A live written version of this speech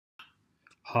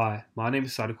Hi, my name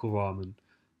is Sadikul Rahman.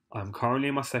 I'm currently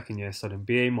in my second year studying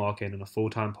BA Marketing on a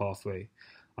full-time pathway.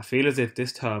 I feel as if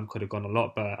this term could have gone a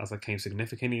lot better as I came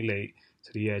significantly late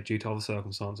to the year due to other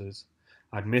circumstances.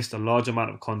 I'd missed a large amount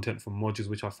of content from modules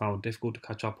which I found difficult to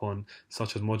catch up on,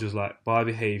 such as modules like buyer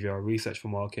behavior, research for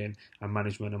marketing, and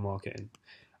management and marketing.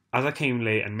 As I came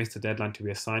late and missed the deadline to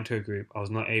be assigned to a group, I was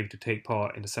not able to take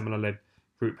part in the seminar-led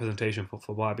group presentation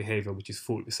for buyer behavior, which is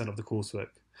 40% of the coursework.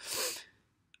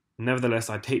 Nevertheless,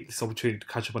 I take this opportunity to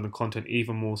catch up on the content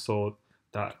even more so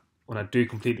that when I do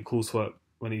complete the coursework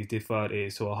when it is deferred, it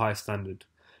is to a high standard.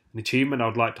 An achievement I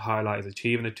would like to highlight is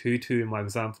achieving a 2-2 in my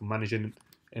exam for managing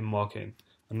in marketing.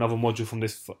 Another module from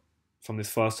this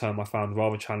first term I found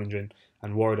rather challenging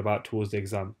and worried about towards the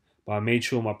exam, but I made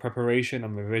sure my preparation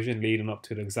and revision leading up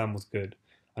to the exam was good.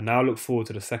 I now look forward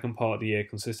to the second part of the year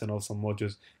consisting of some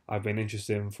modules I've been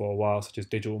interested in for a while, such as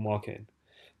digital marketing.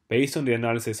 Based on the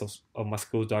analysis of my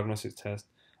skills diagnostics test,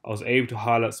 I was able to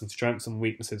highlight some strengths and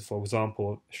weaknesses. For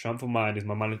example, strength of mind is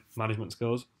my management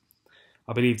skills.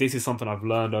 I believe this is something I've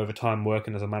learned over time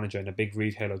working as a manager in a big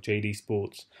retailer, JD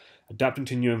Sports. Adapting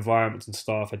to new environments and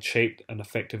staff had shaped an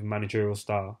effective managerial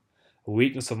style. A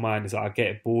weakness of mine is that I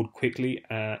get bored quickly,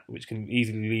 which can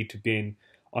easily lead to being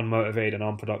unmotivated and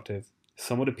unproductive.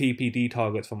 Some of the PPD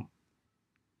targets from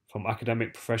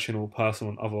academic, professional,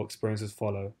 personal, and other experiences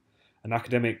follow. An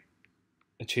academic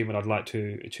achievement I'd like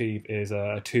to achieve is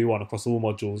a 2-1 across all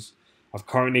modules. I've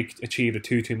currently achieved a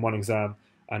 2-2 in one exam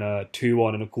and a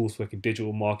 2-1 in a coursework in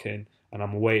digital marketing, and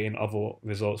I'm awaiting other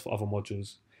results for other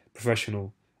modules.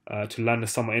 Professional, to land a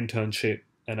summer internship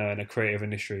in a creative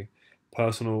industry.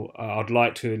 Personal, I'd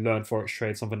like to learn forex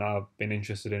trade, something that I've been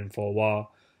interested in for a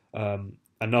while.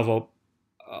 Another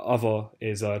other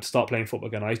is to start playing football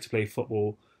again. I used to play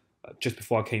football just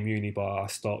before I came uni, but I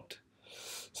stopped.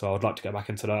 So I'd like to get back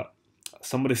into that.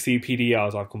 Some of the CPD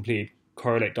hours I've completed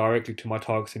correlate directly to my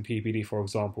targets in PPD. For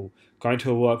example, going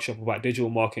to a workshop about digital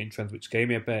marketing trends, which gave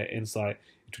me a better insight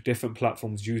into different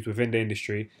platforms used within the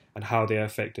industry and how they are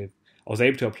effective. I was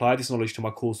able to apply this knowledge to my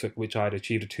coursework, which I had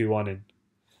achieved a 2-1 in.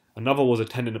 Another was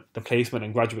attending the placement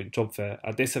and graduate job fair.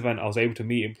 At this event, I was able to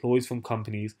meet employees from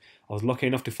companies. I was lucky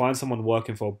enough to find someone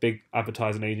working for a big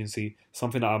advertising agency,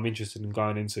 something that I'm interested in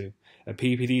going into. A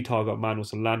PPD target of mine was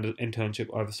to land an internship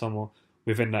over summer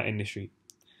within that industry.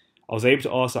 I was able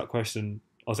to ask that question.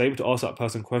 I was able to ask that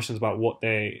person questions about what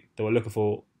they were looking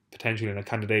for potentially in a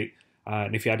candidate,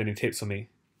 and if he had any tips for me.